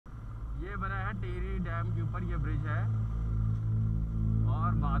ये बना है टेरी डैम के ऊपर, ये ब्रिज है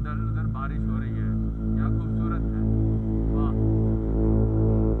और बादल, उधर बारिश हो रही है। क्या खूबसूरत है, वाह,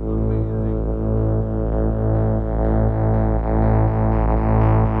 amazing.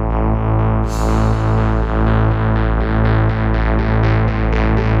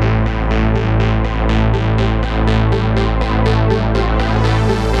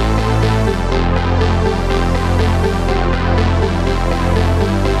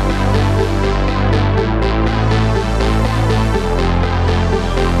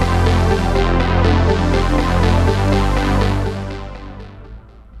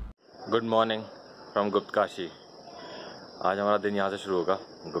 Good morning from Guptkashi. आज हमारा दिन यहाँ से शुरू होगा,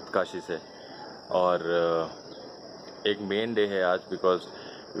 गुप्तकाशी से, और एक मेन डे है आज because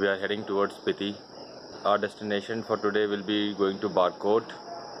we are heading towards Spiti. Our destination for today will be going to Barkot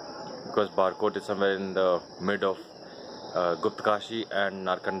because Barkot is somewhere in the mid of Guptkashi and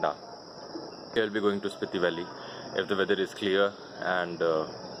Narkanda. We will be going to Spiti Valley if the weather is clear and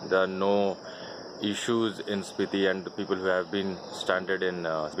there are no issues in Spiti and the people who have been stranded in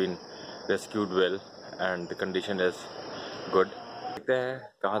been rescued well and the condition is good. देखते हैं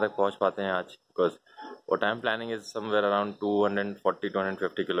कहाँ तक पहुँच पाते हैं आज, because what I am planning is somewhere around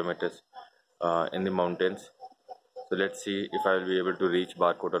 240-250 kilometers in the mountains. So let's see if I will be able to reach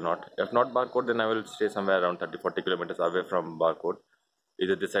Barkot or not. If not Barkot, then I will stay somewhere around 30-40 kilometers away from Barkot,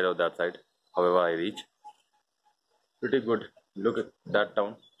 either this side or that side. However I reach, pretty good. Look at that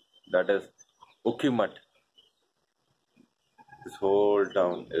town, that is Ukimat. This whole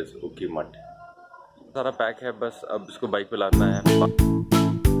town is Ukimat. सारा pack है, बस अब इसको bike पे लाना है।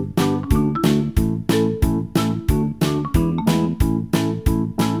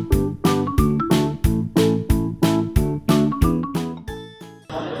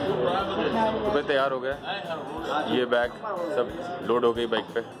 सुबह तैयार हो गए, ये बैग सब लोड हो गई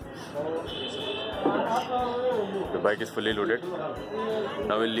बाइक पे। The bike is fully loaded.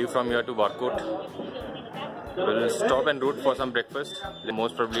 Now we'll leave from here to Barkot. We'll stop en route for some breakfast.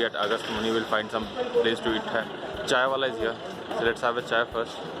 Most probably at Agastmuni we'll find some place to eat. Chai wala is here, so let's have a chai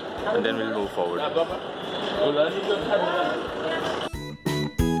first, and then we'll move forward.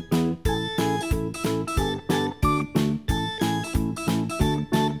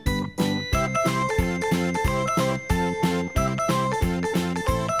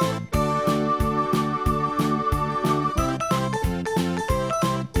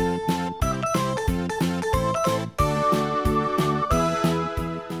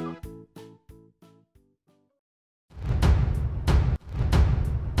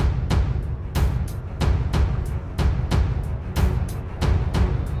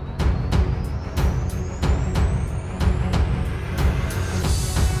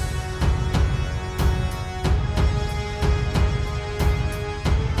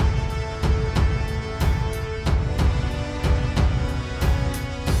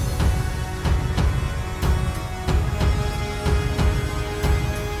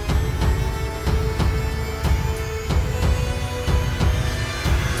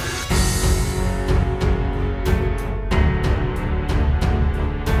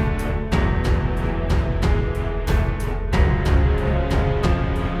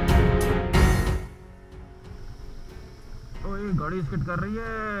 गाड़ी skid कर रही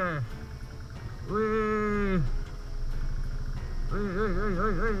है। ओए ओए ओए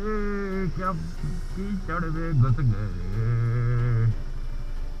ओए ओए, क्या कीचड़ में घुस गए।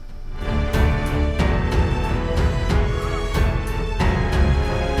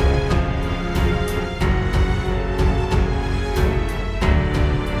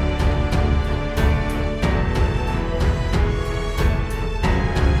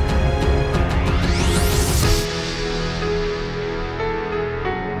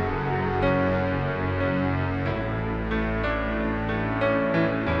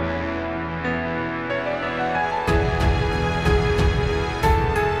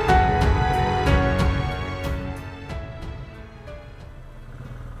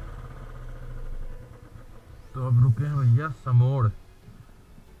 तो अब रुके हैं भैया समोड़।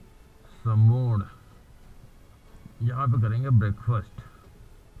 यहाँ पे करेंगे ब्रेकफास्ट।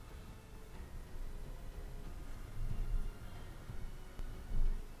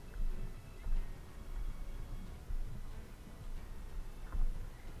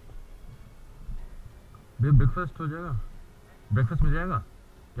 भैया ब्रेकफास्ट हो जाएगा? ब्रेकफास्ट मिल जाएगा?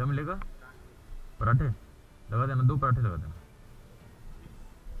 क्या मिलेगा? पराठे लगा देना, 2 पराठे लगा देना।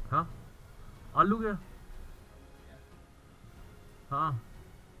 हाँ, आलू क्या? हाँ,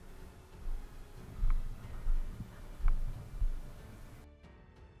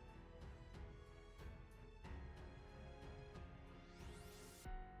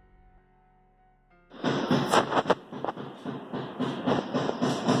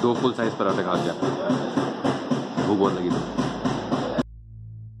 2 फुल साइज पराठे खा गया, भूख बहुत लगी थी।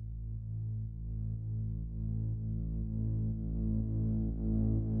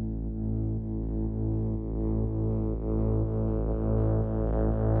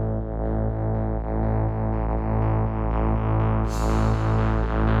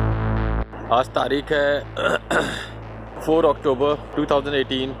 आज तारीख है 4 अक्टूबर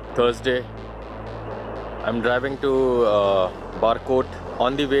 2018 Thursday. I'm driving to Barkot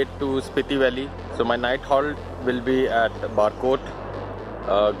on the way to Spiti Valley. So my night halt will be at Barkot,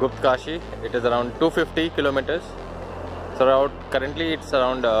 GuptaKashi. It is around 250 kilometers. So currently it's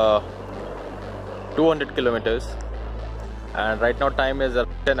around 200 kilometers. And right now time is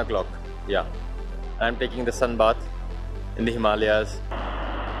 10 o'clock. Yeah, I'm taking the sun bath in the Himalayas.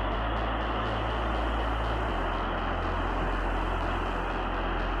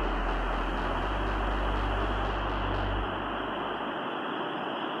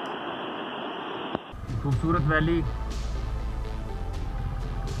 खूबसूरत valley,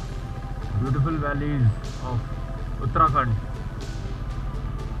 beautiful valleys of Uttarakhand.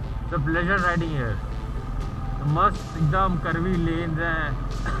 सब pleasure riding है, मस्त एकदम curvy lens हैं।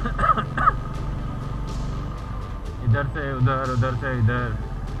 इधर से उधर, उधर से इधर,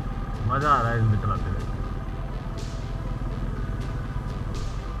 मज़ा आ रहा है इसमें चलाते हुए।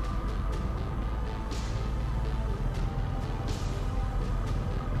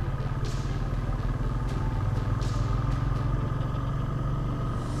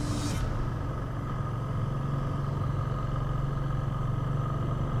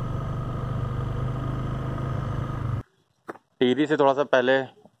 टिहरी से थोड़ा सा पहले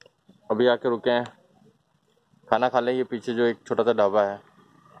अभी आके रुके हैं, खाना खा लें। ये पीछे जो एक छोटा सा ढाबा है,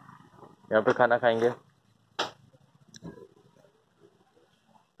 यहाँ पे खाना खाएंगे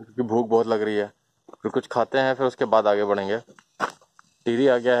क्योंकि भूख बहुत लग रही है। फिर कुछ खाते हैं, फिर उसके बाद आगे बढ़ेंगे। टिहरी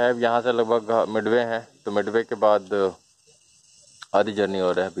आ गया है, यहाँ से लगभग मिडवे है, तो मिडवे के बाद आधी जर्नी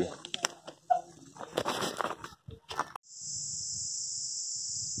हो रहा है अभी।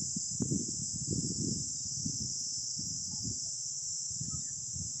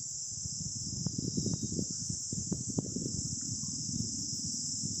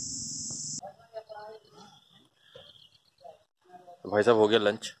 भाई साहब हो गया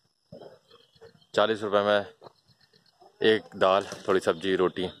लंच, 40 रुपए में एक दाल, थोड़ी सब्जी,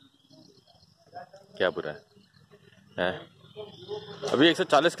 रोटी, क्या बुरा है। अभी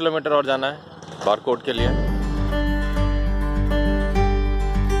 140 किलोमीटर और जाना है बारकोट के लिए।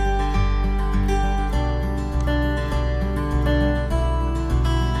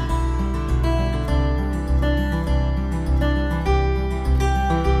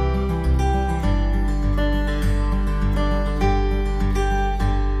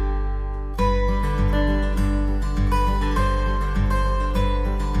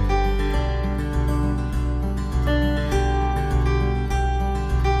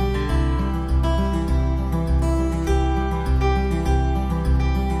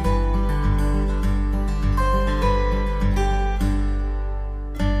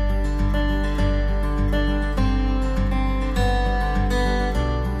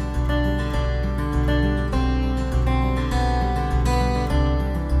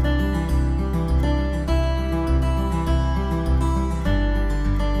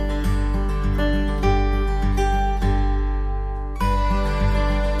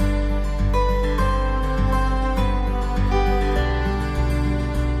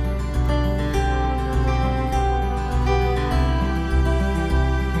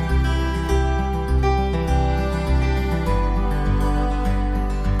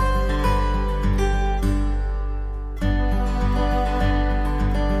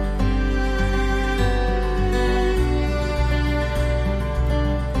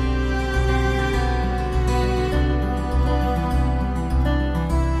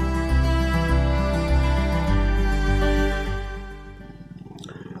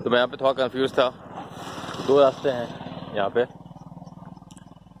 तो मैं यहाँ पे थोड़ा कंफ्यूज था। 2 रास्ते हैं यहाँ पे,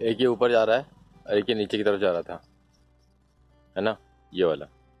 एक ये ऊपर जा रहा है और एक ये नीचे की तरफ जा रहा था, है ना, ये वाला।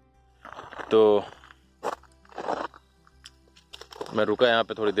 तो मैं रुका यहाँ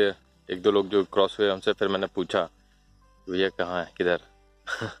पे थोड़ी देर, 1-2 लोग जो क्रॉस हुए उनसे फिर मैंने पूछा भैया कहाँ है, किधर?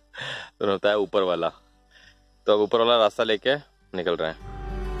 तो उन्होंने बताया ऊपर वाला। तो अब ऊपर वाला रास्ता लेके निकल रहे हैं।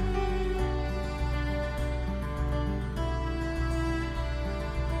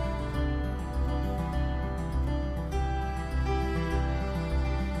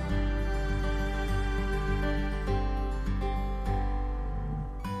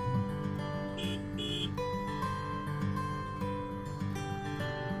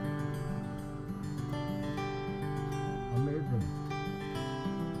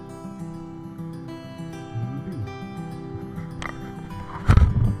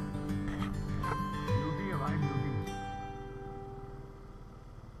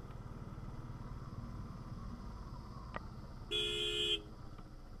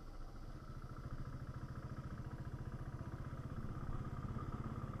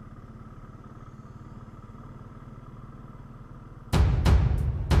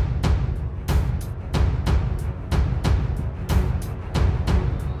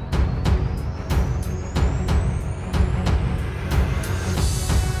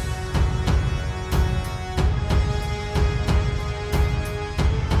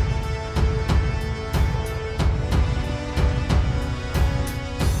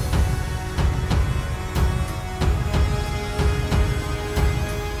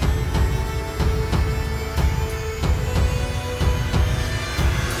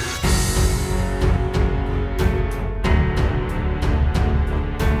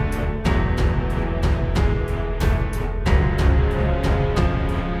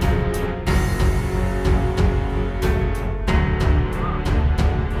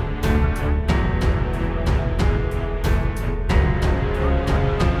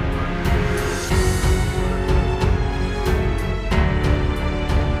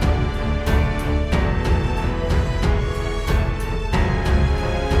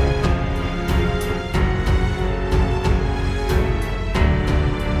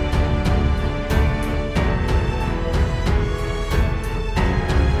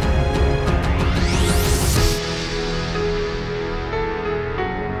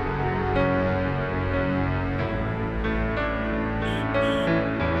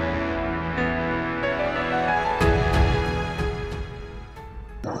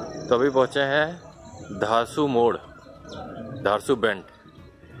 अभी पहुंचे हैं धासू मोड़, धासू बेंड,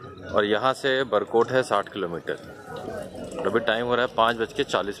 और यहाँ से बरकोट है 60 किलोमीटर। अभी टाइम हो रहा है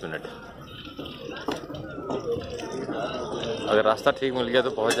 5:40। अगर रास्ता ठीक मिल गया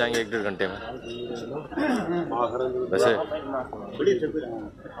तो पहुंच जाएंगे 1-1.5 घंटे में। वैसे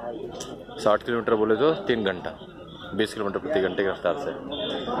 60 किलोमीटर बोले तो 3 घंटा, 20 किलोमीटर प्रति घंटे की रफ्तार से।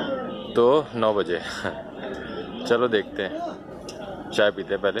 तो 9 बजे चलो देखते हैं, चाय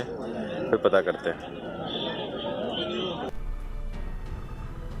पीते हैं पहले, फिर पता करते हैं।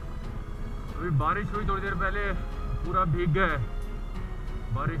 अभी बारिश हुई थोड़ी देर पहले, पूरा भीग गए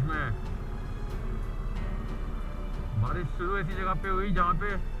बारिश में। बारिश शुरू ऐसी जगह पे हुई जहाँ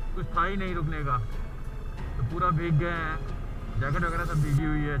पे कुछ था ही नहीं रुकने का, तो पूरा भीग गए हैं। जैकेट वगैरह सब भीगी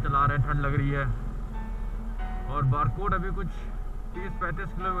हुई है, चला रहे हैं, ठंड लग रही है। और बारकोट अभी कुछ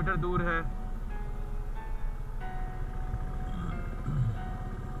 30-35 किलोमीटर दूर है।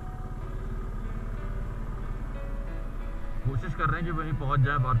 कोशिश कर रहे हैं कि वहीं पहुंच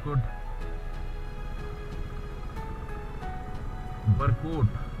जाए बारकोट।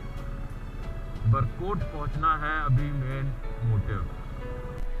 बरकोट पहुंचना है अभी मेन मोटिव।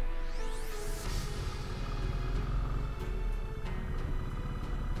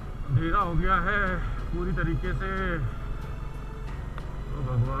 अंधेरा हो गया है पूरी तरीके से। तो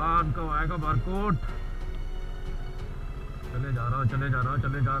भगवान कब आएगा बारकोट। चले जा रहा हूँ,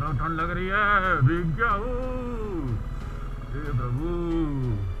 ठंड लग रही है, भीग गया हूँ। हे प्रभु,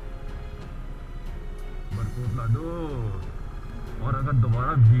 बरकोट ला दो। और अगर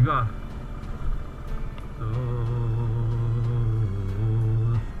दोबारा भीगा तो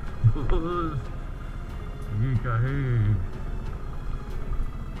ये क्या है।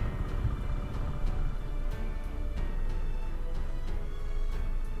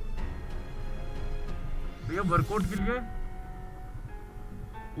 भैया बरकोट के लिए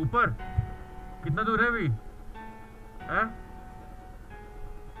ऊपर कितना दूर है अभी? है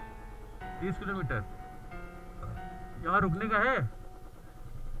 30 किलोमीटर। यहाँ रुकने का है?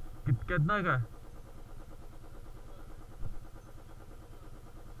 कितना का है?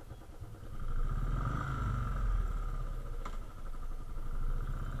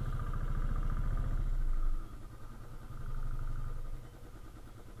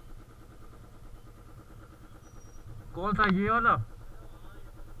 कौन सा, ये वाला?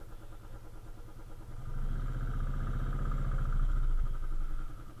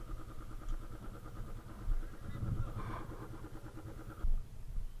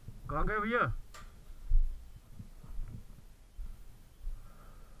 कहाँ गए भैया?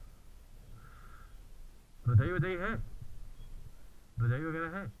 रजाई है? रजाई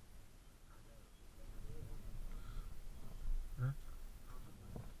वगैरह है?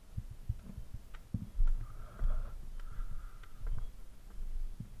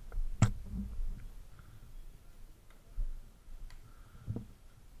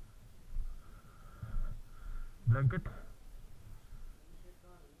 ब्लैंकेट?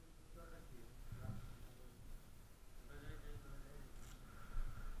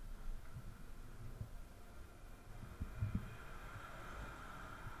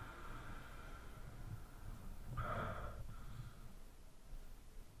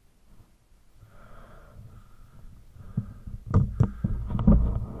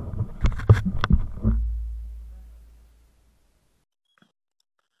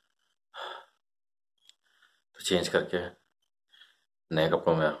 चेंज करके नए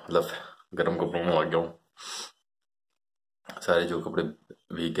कपड़ों में, मतलब गर्म कपड़ों में आ गया हूँ। सारे जो कपड़े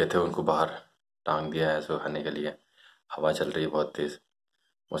भीग गए थे उनको बाहर टांग दिया है सुखाने के लिए। हवा चल रही है बहुत तेज़,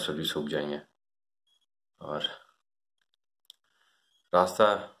 उस पर भी सूख जाएंगे। और रास्ता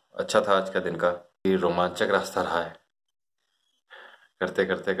अच्छा था आज का दिन का, ये रोमांचक रास्ता रहा है। करते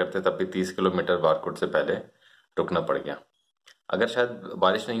करते करते तब भी 30 किलोमीटर बारकोट से पहले रुकना पड़ गया। अगर शायद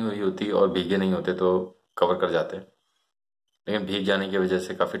बारिश नहीं हुई होती और भीगे नहीं होते तो कवर कर जाते, लेकिन भीग जाने की वजह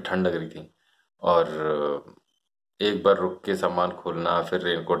से काफ़ी ठंड लग रही थी। और एक बार रुक के सामान खोलना, फिर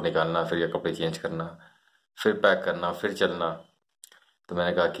रेनकोट निकालना, फिर ये कपड़े चेंज करना, फिर पैक करना, फिर चलना। तो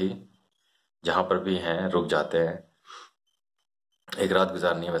मैंने कहा कि जहाँ पर भी हैं रुक जाते हैं, एक रात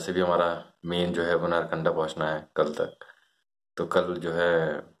गुजारनी है। वैसे भी हमारा मेन जो है वो नारकंडा पहुँचना है कल तक। तो कल जो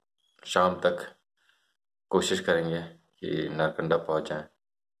है शाम तक कोशिश करेंगे कि नारकंडा पहुँच जाएं।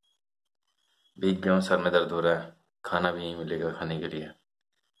 भीग गया हूँ, सर में दर्द हो रहा है, खाना भी नहीं मिलेगा खाने के लिए।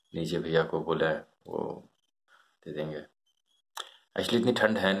 नीचे भैया को बोला है, वो दे देंगे। एक्चुअली इतनी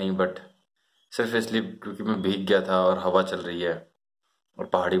ठंड है नहीं, बट सिर्फ इसलिए क्योंकि मैं भीग गया था और हवा चल रही है और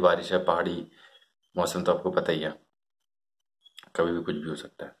पहाड़ी बारिश है। पहाड़ी मौसम तो आपको पता ही है, कभी भी कुछ भी हो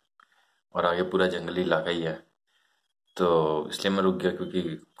सकता है। और आगे पूरा जंगली इलाका ही है, तो इसलिए मैं रुक गया, क्योंकि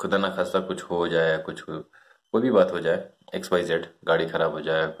खुदा ना खास्ता कुछ हो जाए, कोई भी बात हो जाए, XYZ, गाड़ी ख़राब हो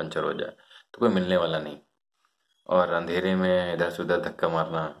जाए, पंचर हो जाए, तो कोई मिलने वाला नहीं। और अंधेरे में इधर से उधर धक्का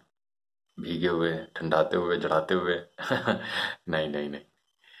मारना, भीगे हुए, ठंडाते हुए, चढ़ाते हुए नहीं नहीं नहीं।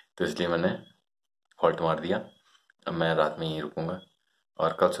 तो इसलिए मैंने हॉल्ट मार दिया। अब मैं रात में यहीं रुकूंगा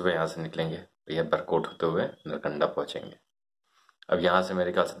और कल सुबह यहाँ से निकलेंगे भैया, बरकोट होते हुए नरकंडा पहुँचेंगे। अब यहाँ से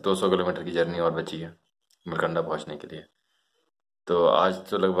मेरे ख्याल से 200 किलोमीटर की जर्नी और बची है नरकंडा पहुँचने के लिए। तो आज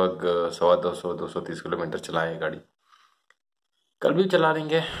तो लगभग 230 किलोमीटर चलाएं गाड़ी, कल भी चला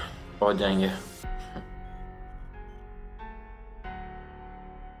लेंगे, पहुँच जाएंगे।